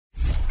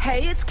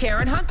Hey, it's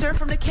Karen Hunter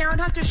from The Karen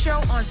Hunter Show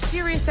on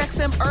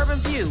SiriusXM Urban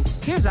View.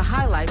 Here's a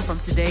highlight from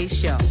today's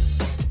show.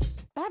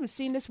 I haven't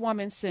seen this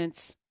woman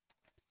since,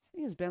 I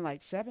think it's been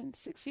like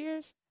 6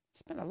 years.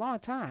 It's been a long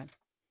time.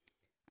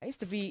 I used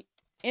to be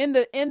in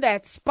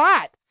that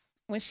spot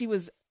when she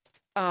was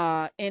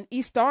in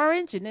East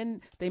Orange, and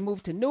then they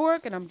moved to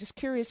Newark, and I'm just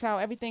curious how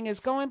everything is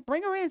going.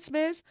 Bring her in,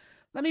 Smiz.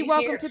 Let me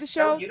welcome to the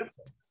show. So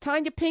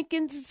Tanya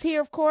Pinkins is here,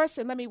 of course,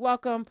 and let me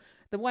welcome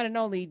the one and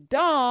only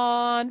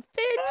Dawn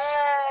Fitch.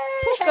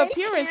 Puka,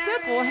 Pure and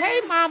Simple.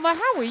 Hey, Mama,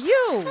 how are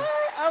you?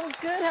 Hi, I'm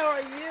good. How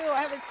are you?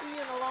 I haven't seen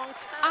you in a long time.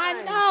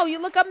 I know. You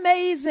look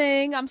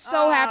amazing. I'm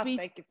so happy.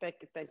 Thank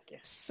you.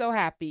 So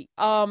happy.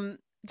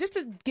 Just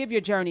to give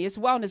your journey, it's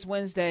Wellness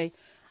Wednesday.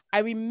 I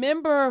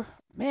remember,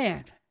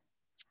 man,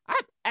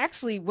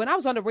 when I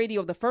was on the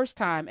radio the first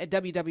time at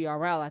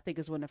WWRL, I think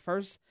is when the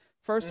first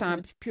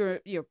time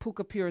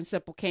Puka Pure and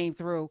Simple came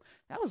through.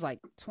 That was like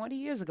 20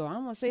 years ago. I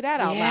don't want to say that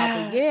out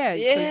loud, but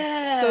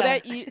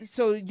yeah.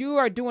 So you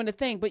are doing the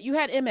thing, but you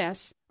had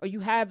MS, or you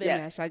have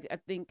MS, I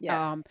think.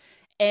 Yes.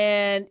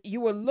 And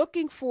you were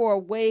looking for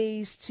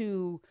ways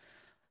to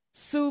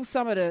soothe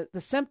some of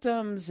the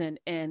symptoms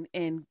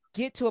and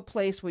get to a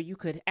place where you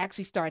could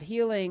actually start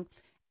healing,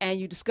 and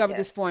you discovered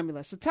this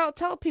formula. So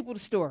tell people the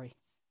story.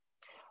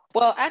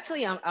 Well,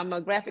 actually, I'm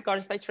a graphic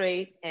artist by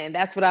trade, and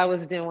that's what I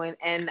was doing.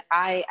 And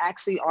I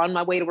actually, on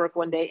my way to work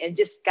one day, and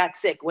just got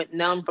sick, went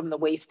numb from the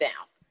waist down.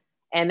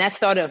 And that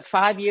started a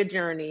 5-year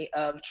journey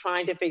of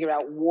trying to figure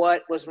out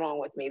what was wrong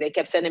with me. They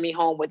kept sending me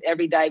home with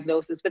every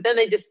diagnosis, but then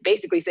they just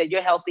basically said,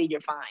 you're healthy,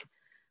 you're fine.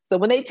 So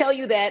when they tell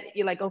you that,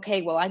 you're like,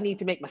 okay, well, I need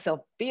to make myself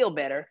feel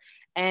better.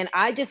 And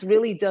I just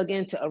really dug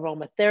into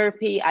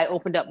aromatherapy. I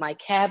opened up my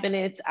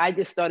cabinets. I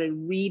just started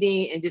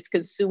reading and just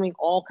consuming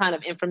all kind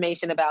of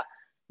information about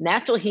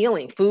natural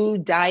healing,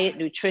 food, diet,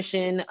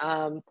 nutrition,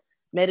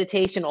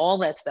 meditation, all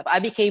that stuff. I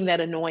became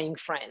that annoying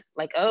friend.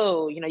 Like,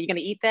 oh, you're going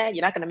to eat that?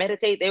 You're not going to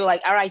meditate? They were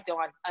like, all right,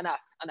 Dawn,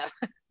 enough.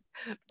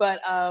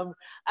 But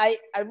I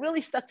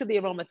really stuck to the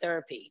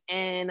aromatherapy.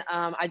 And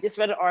I just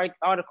read an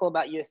article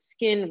about your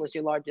skin was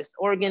your largest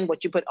organ,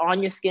 what you put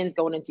on your skin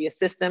going into your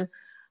system.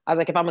 I was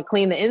like, if I'm going to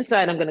clean the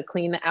inside, I'm going to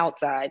clean the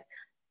outside.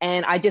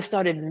 And I just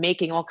started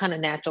making all kind of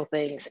natural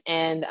things.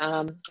 And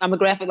I'm a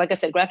graphic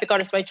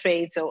artist by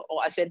trade. So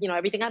I said,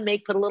 everything I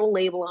make, put a little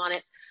label on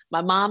it.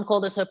 My mom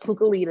called us her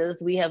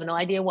Pukalitas. We have no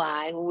idea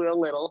why when we were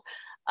little.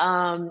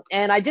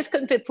 And I just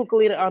couldn't fit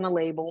Pukalita on a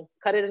label,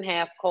 cut it in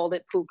half, called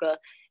it Puka.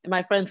 And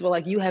my friends were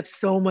like, you have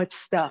so much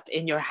stuff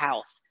in your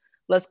house.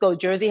 Let's go.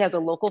 Jersey has a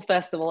local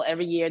festival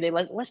every year. They're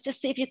like, let's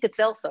just see if you could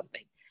sell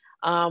something.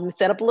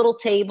 Set up a little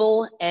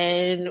table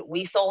and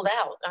we sold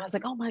out. I was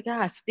like, oh my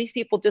gosh, these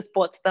people just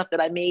bought stuff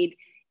that I made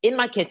in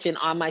my kitchen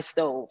on my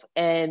stove.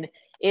 And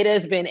it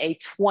has been a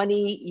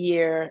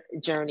 20-year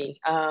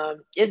journey.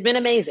 It's been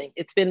amazing.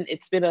 It's been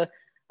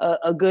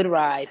a good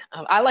ride.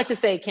 I like to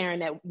say, Karen,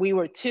 that we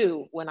were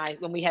two when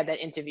we had that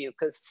interview,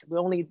 because we're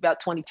only about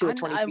 22 or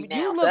 23 now.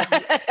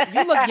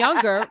 You look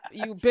younger,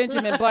 you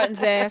Benjamin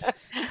Button's ass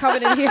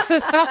coming in here.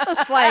 So I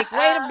was like,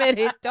 wait a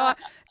minute,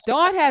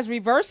 Dawn has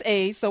reverse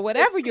age, so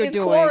whatever you're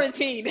doing,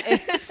 quarantine,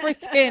 it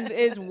freaking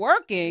is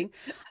working.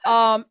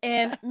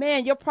 And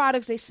man, your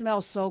products, they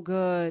smell so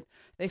good.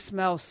 They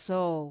smell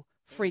so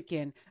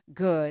freaking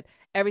good.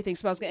 Everything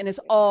smells good, and it's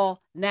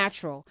all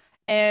natural.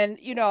 And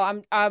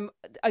I'm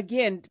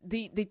again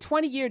the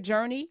 20-year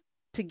journey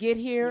to get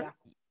here. Yeah.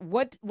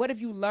 What have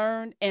you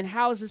learned, and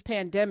how has this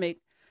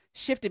pandemic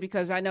shifted?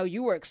 Because I know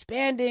you were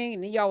expanding,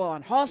 and y'all were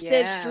on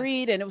Halsted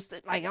Street, and it was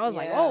like I was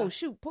like, oh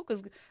shoot,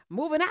 Puka's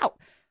moving out.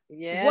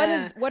 Yeah.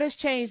 What has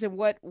changed, and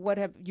what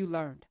have you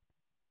learned?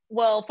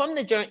 Well, from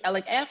the journey,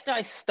 like after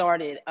I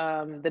started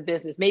the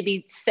business,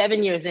 maybe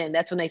 7 years in,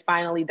 that's when they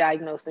finally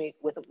diagnosed me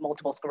with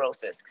multiple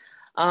sclerosis.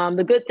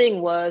 The good thing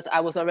was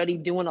I was already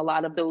doing a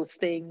lot of those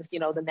things,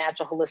 the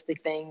natural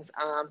holistic things.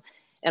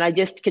 And I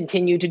just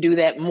continue to do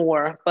that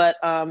more. But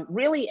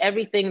really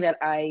everything that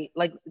I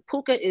like,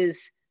 Puka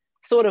is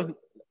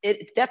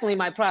it's definitely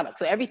my product.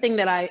 So everything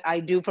that I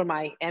do for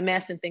my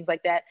MS and things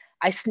like that,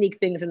 I sneak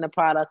things in the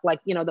product.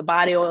 Like, the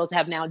body oils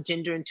have now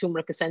ginger and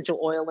turmeric essential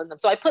oil in them.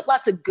 So I put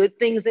lots of good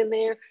things in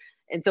there.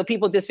 And so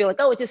people just feel like,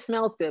 oh, it just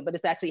smells good, but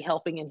it's actually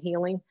helping and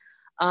healing.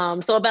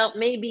 So about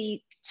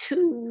maybe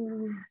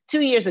two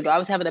years ago, I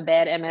was having a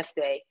bad MS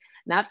day,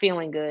 not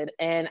feeling good.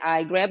 And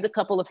I grabbed a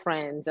couple of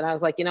friends and I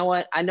was like, you know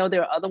what? I know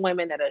there are other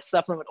women that are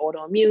suffering with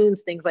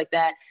autoimmunes, things like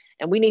that.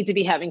 And we need to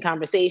be having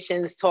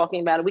conversations,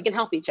 talking about it. We can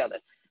help each other.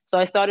 So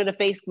I started a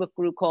Facebook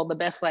group called the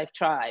Best Life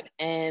Tribe.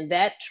 And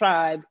that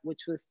tribe,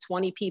 which was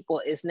 20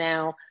 people, is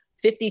now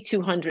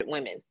 5,200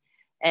 women.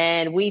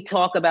 And we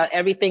talk about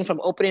everything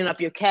from opening up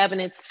your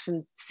cabinets,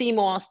 from sea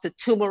moss to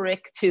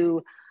turmeric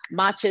to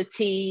matcha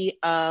tea.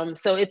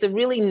 So it's a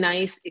really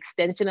nice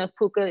extension of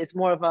Puka. It's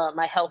more of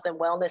my health and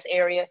wellness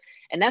area.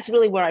 And that's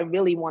really where I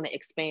really want to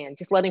expand.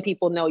 Just letting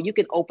people know you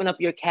can open up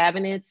your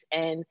cabinets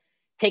and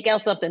take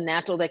out something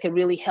natural that could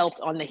really help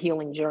on the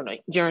healing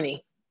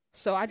journey.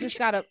 So I just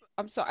got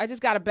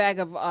a bag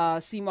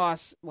of sea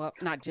moss. Well,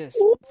 not just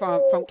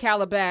from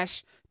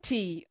Calabash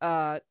tea.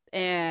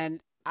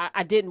 and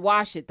I didn't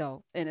wash it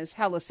though, and it's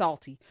hella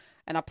salty.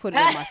 And I put it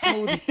in my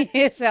smoothie.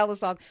 It's hella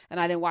salty, and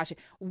I didn't wash it.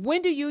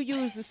 When do you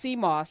use the sea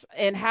moss,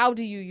 and how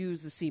do you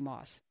use the sea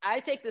moss? I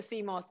take the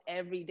sea moss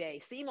every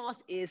day. Sea moss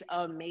is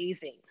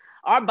amazing.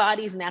 Our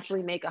bodies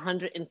naturally make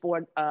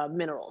 104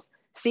 minerals.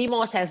 Sea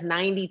moss has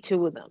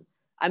 92 of them.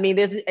 I mean,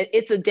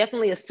 it's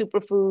definitely a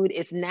superfood.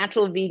 It's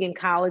natural vegan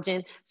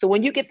collagen. So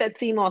when you get that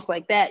sea moss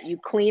like that, you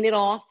clean it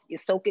off, you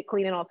soak it,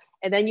 clean it off,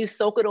 and then you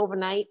soak it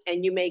overnight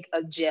and you make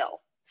a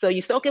gel. So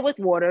you soak it with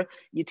water,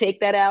 you take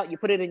that out, you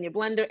put it in your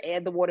blender,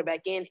 add the water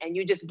back in, and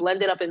you just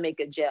blend it up and make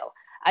a gel.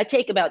 I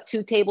take about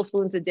 2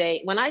 tablespoons a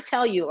day. When I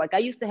tell you, like I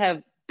used to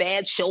have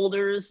bad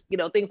shoulders,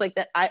 things like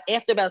that.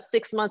 After about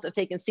 6 months of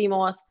taking sea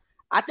moss,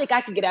 I think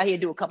I could get out here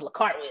and do a couple of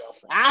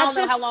cartwheels. I don't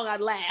know how long I'd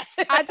last.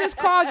 I just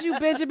called you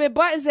Benjamin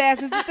Button's ass.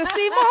 Is it the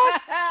sea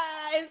moss?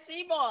 It's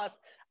sea moss.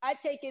 I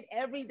take it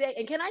every day.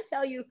 And can I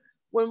tell you,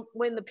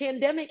 when the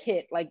pandemic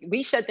hit, like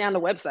we shut down the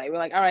website. We're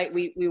like, all right,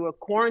 we were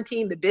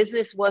quarantined. The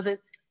business wasn't,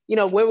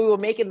 where we were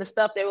making the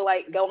stuff, they were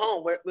like, go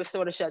home. We're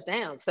sort of shut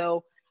down.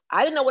 So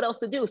I didn't know what else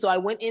to do. So I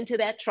went into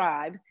that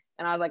tribe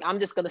and I was like, I'm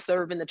just going to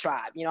serve in the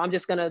tribe. I'm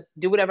just going to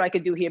do whatever I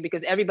could do here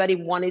because everybody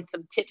wanted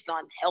some tips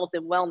on health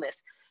and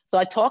wellness. So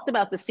I talked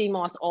about the sea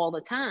moss all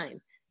the time.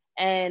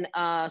 And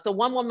so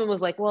one woman was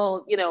like,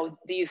 well,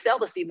 do you sell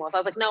the sea moss? I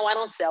was like, no, I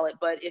don't sell it.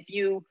 But if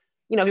you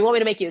want me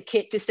to make you a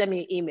kit, just send me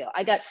an email.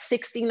 I got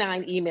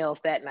 69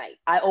 emails that night.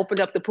 I opened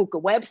up the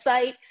Pooka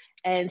website,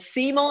 and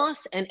sea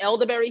moss and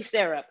elderberry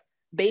syrup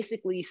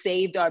basically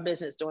saved our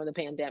business during the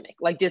pandemic.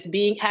 Like just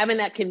having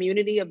that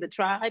community of the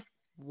tribe.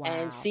 Wow.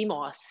 And sea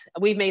moss.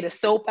 We've made a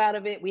soap out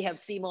of it. We have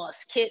sea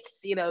moss kits.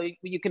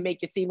 You can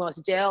make your sea moss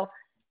gel.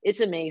 It's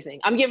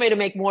amazing. I'm getting ready to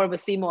make more of a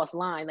sea moss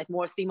line, like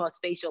more sea moss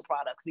facial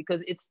products,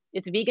 because it's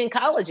vegan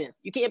collagen.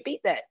 You can't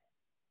beat that.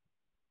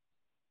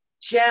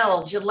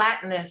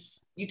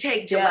 Gelatinous. You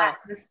take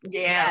gelatinous. Yeah.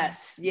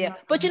 Yes. Yeah.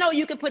 But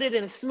you can put it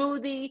in a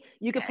smoothie.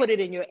 You can put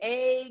it in your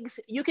eggs.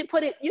 You can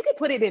put it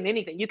in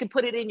anything. You can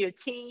put it in your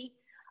tea.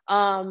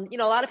 A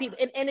lot of people,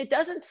 and it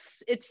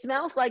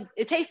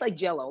tastes like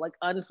Jell-O, like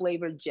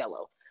unflavored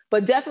Jell-O.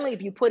 But definitely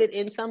if you put it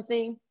in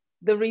something,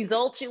 the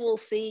results you will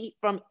see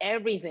from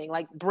everything,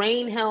 like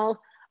brain health.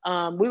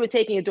 We were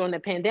taking it during the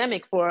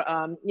pandemic for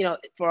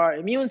our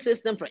immune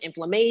system, for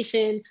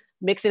inflammation,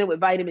 mixing it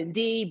with vitamin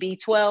D,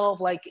 B12.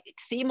 Like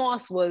sea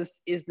moss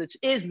is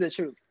the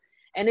truth.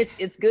 And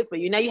it's good for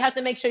you. Now you have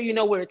to make sure you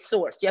know where it's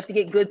sourced. You have to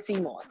get good sea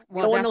moss.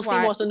 You don't want no sea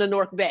moss in the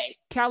North Bay.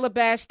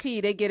 Calabash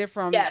tea, they get it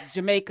from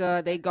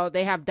Jamaica.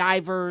 They have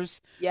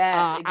divers.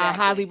 Yes, exactly. I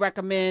highly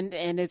recommend,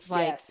 and it's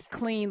like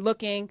clean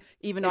looking,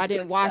 even though I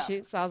didn't wash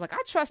it. So I was like, I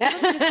trust it.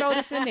 Let me just throw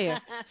this in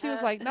there. She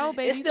was like, no,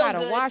 baby, you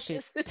gotta wash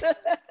it. It's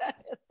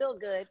still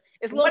good.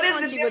 What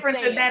is the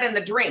difference in that and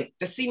the drink,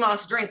 the sea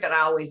moss drink that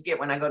I always get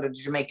when I go to the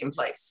Jamaican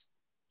place?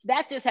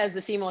 That just has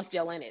the sea moss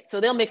gel in it. So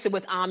they'll mix it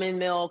with almond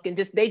milk and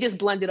they just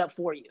blend it up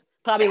for you.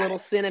 Probably a little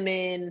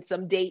cinnamon,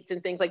 some dates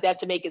and things like that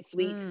to make it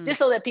sweet, just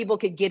so that people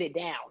could get it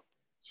down.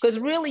 Because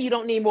really you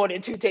don't need more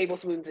than 2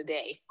 tablespoons a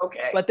day.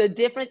 Okay. But the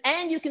difference,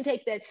 and you can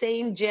take that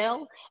same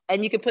gel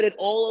and you can put it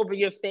all over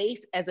your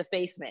face as a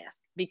face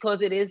mask,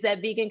 because it is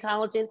that vegan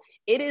collagen.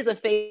 It is a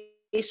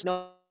face,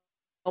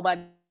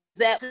 nobody,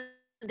 that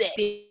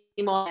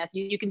mask.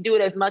 You can do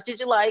it as much as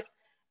you like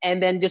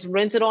and then just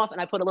rinse it off. And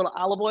I put a little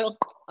olive oil,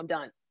 I'm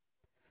done.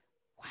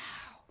 Wow.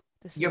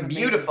 You're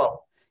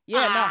beautiful.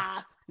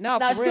 Yeah, no,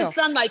 it's for real. good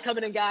sunlight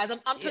coming in, guys.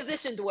 I'm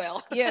positioned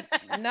well. Yeah,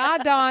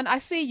 Dawn, I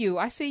see you.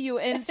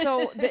 And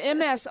so the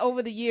MS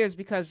over the years,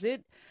 because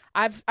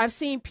I've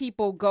seen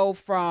people go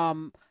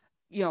from,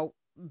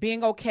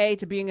 being okay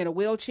to being in a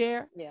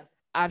wheelchair. Yeah.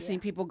 I've seen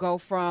people go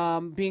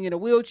from being in a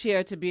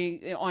wheelchair to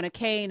being on a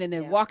cane and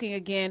then walking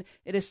again.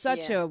 It is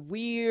such a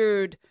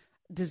weird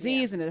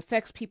disease and it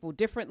affects people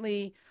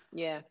differently.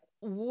 Yeah.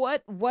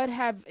 What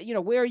have,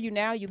 where are you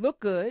now? You look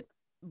good.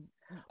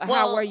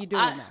 How are you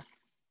doing now?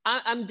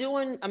 I'm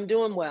doing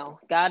well.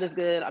 God is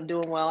good. I'm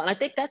doing well. And I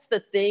think that's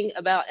the thing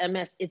about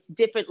MS. It's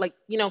different, like,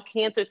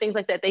 cancer, things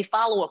like that. They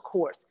follow a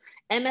course.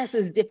 MS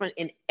is different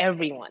in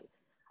everyone,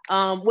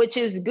 which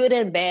is good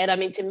and bad. I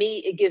mean, to me,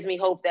 it gives me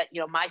hope that,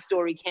 my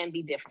story can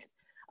be different.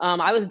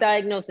 I was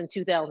diagnosed in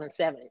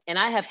 2007 and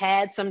I have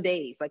had some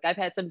days, like I've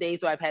had some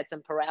days where I've had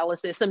some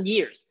paralysis, some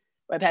years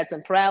where I've had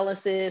some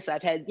paralysis.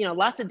 I've had,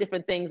 lots of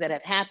different things that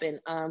have happened.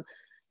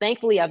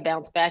 Thankfully, I've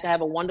bounced back. I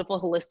have a wonderful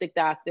holistic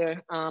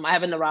doctor. I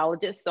have a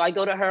neurologist. So I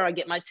go to her, I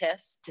get my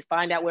tests to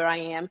find out where I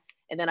am.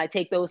 And then I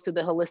take those to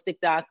the holistic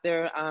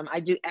doctor. I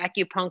do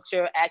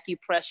acupuncture,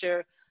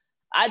 acupressure.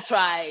 I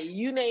try,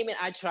 you name it,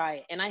 I try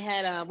it.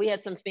 And we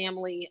had some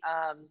family,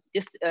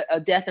 just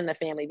a death in the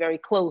family, very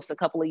close a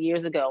couple of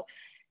years ago.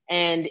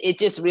 And it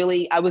just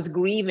really, I was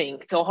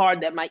grieving so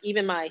hard that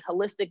even my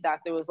holistic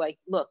doctor was like,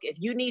 look, if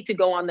you need to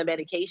go on the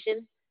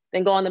medication,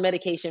 then go on the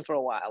medication for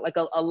a while, like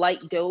a light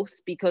dose,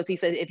 because he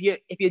said, if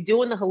you're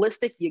doing the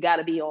holistic, you got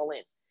to be all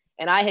in.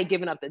 And I had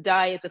given up the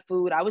diet, the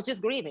food. I was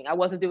just grieving. I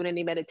wasn't doing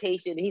any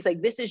meditation. And he's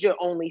like, this is your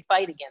only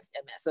fight against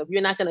MS. So if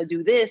you're not going to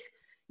do this,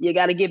 you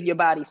got to give your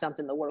body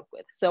something to work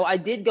with. So I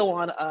did go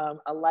on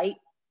a light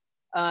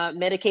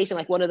medication,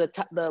 like one of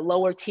the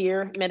lower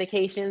tier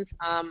medications.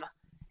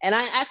 And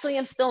I actually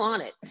am still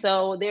on it.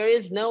 So there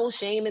is no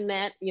shame in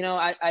that. You know,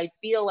 I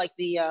feel like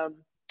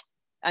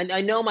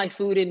I know my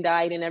food and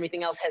diet and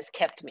everything else has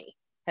kept me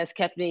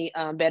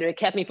better. It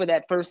kept me for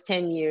that first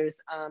 10 years.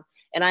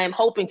 And I am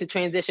hoping to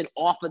transition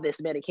off of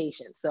this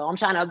medication. So I'm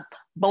trying to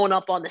bone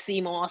up on the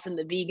sea moss and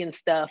the vegan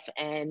stuff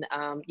and,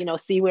 you know,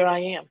 see where I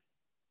am.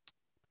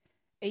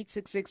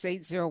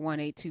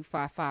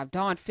 866-801-8255.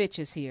 Dawn Fitch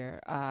is here.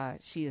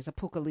 She is a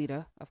Puka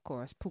leader, of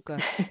course. Puka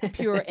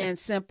Pure and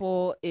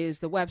Simple is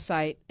the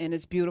website, and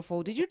it's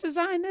beautiful. Did you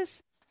design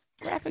this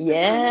graphic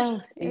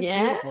design? It's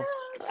beautiful.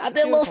 I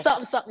did a little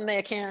something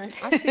there, Karen.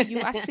 I see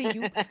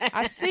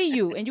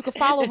you. And you can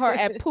follow her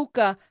at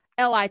Puka,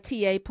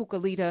 Lita, Puka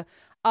leader.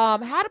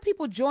 How do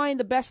people join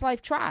the Best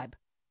Life Tribe?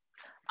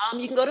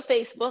 You can go to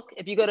Facebook.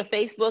 If you go to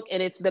Facebook,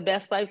 and it's the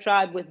Best Life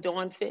Tribe with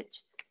Dawn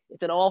Fitch.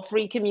 It's an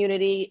all-free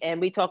community,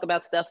 and we talk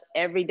about stuff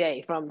every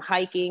day, from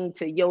hiking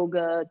to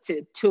yoga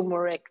to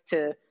turmeric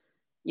to,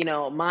 you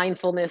know,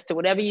 mindfulness to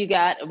whatever you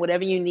got,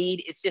 whatever you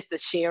need. It's just a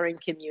sharing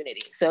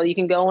community. So you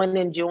can go in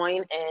and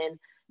join, and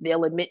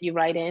they'll admit you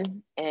right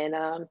in. And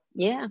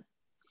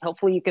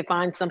hopefully you can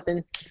find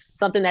something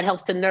that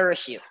helps to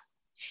nourish you.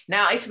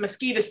 Now it's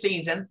mosquito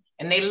season,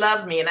 and they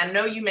love me, and I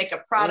know you make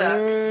a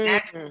product,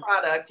 natural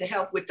product to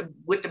help with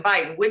the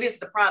bite. What is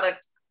the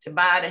product to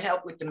buy to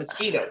help with the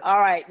mosquitoes? All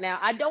right. Now,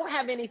 I don't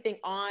have anything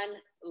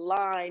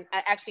online,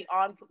 actually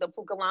on the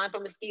Puka line for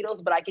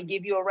mosquitoes, but I can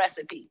give you a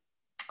recipe.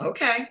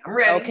 Okay, I'm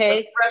ready.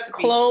 Okay.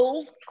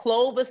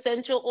 Clove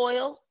essential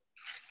oil,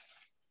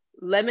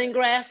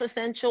 lemongrass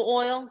essential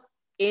oil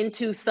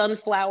into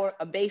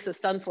a base of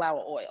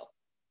sunflower oil.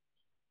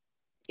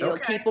 It'll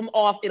keep them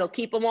off. It'll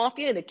keep them off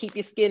you. It'll keep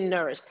your skin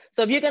nourished.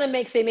 So if you're going to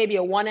make, say, maybe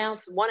a 1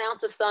 ounce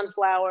of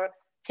sunflower,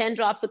 10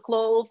 drops of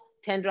clove,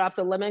 10 drops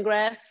of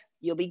lemongrass,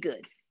 you'll be good.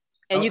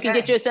 And you can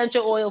get your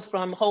essential oils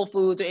from Whole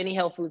Foods or any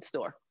health food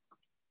store.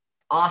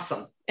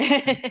 Awesome.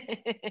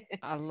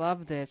 I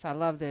love this.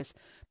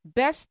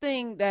 Best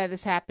thing that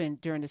has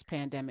happened during this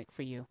pandemic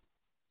for you?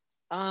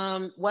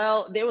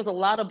 Well, there was a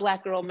lot of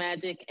Black Girl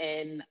Magic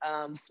and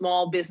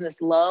small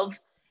business love.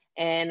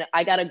 And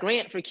I got a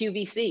grant for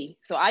QVC.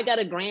 So I got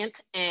a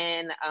grant,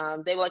 and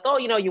they were like, oh,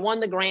 you know, you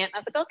won the grant. I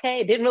was like,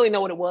 okay. Didn't really know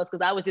what it was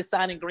because I was just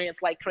signing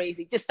grants like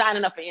crazy, just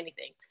signing up for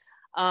anything.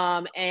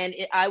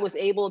 I was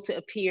able to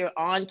appear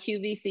on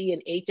QVC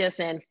and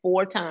HSN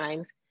 4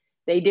 times.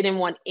 They didn't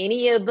want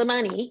any of the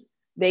money.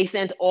 They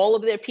sent all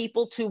of their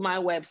people to my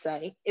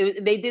website.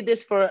 They did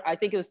this for, I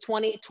think it was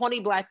 20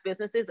 Black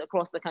businesses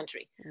across the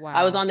country. Wow.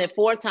 I was on there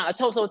 4 times,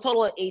 so a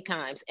total of 8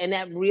 times. And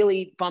that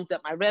really bumped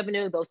up my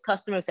revenue. Those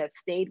customers have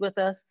stayed with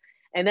us.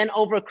 And then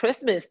over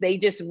Christmas, they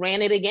just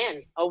ran it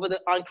again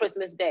on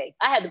Christmas Day.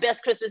 I had the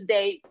best Christmas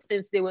Day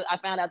since I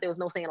found out there was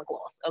no Santa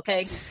Claus,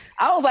 okay?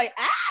 I was like,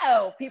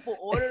 ow, people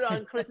ordered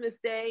on Christmas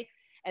Day.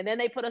 And then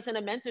they put us in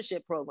a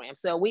mentorship program.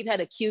 So we've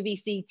had a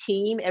QVC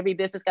team. Every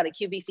business got a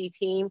QVC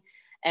team.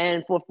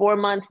 And for 4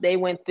 months, they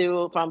went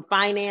through from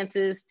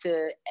finances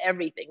to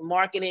everything,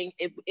 marketing.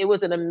 It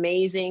was an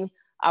amazing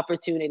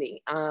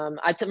opportunity.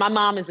 My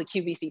mom is a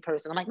QVC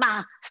person. I'm like,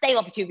 Ma, stay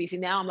off of QVC.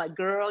 Now I'm like,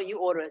 girl, you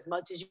order as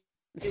much as you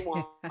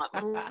want.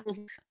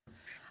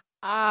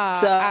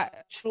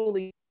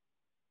 Truly.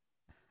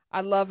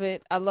 I love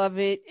it.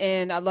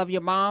 And I love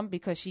your mom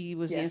because she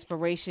was the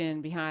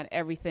inspiration behind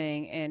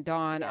everything. And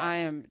Dawn, I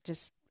am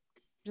just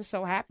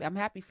so happy. I'm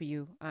happy for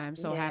you. I'm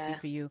so happy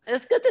for you.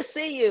 It's good to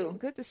see you.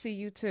 Good to see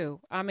you too.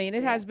 I mean,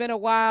 it has been a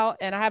while,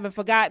 and I haven't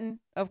forgotten,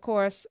 of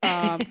course,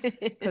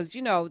 because,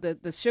 you know,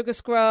 the sugar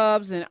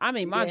scrubs, and I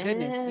mean, my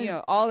goodness, you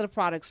know, all of the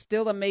products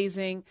still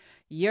amazing.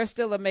 You're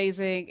still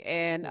amazing.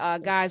 And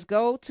guys,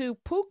 go to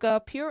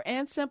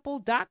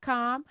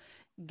pukapureandsimple.com.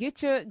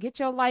 Get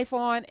your life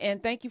on,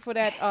 and thank you for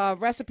that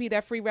recipe,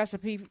 that free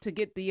recipe to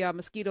get the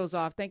mosquitoes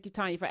off. Thank you,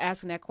 Tanya, for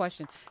asking that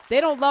question. They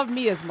don't love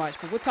me as much,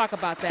 but we'll talk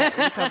about that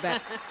when we come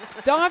back.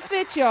 Dawn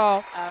Fitch,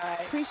 y'all. All right.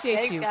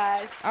 Appreciate you.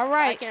 Guys. All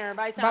right. Bye, Karen.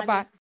 Bye, Tanya.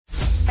 Bye-bye.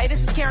 Hey,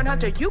 this is Karen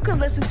Hunter. You can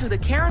listen to The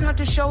Karen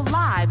Hunter Show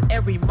live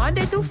every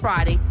Monday through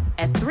Friday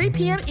at 3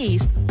 p.m.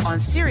 East on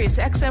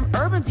SiriusXM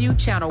Urban View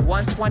Channel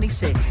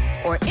 126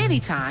 or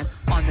anytime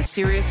on the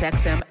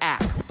SiriusXM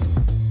app.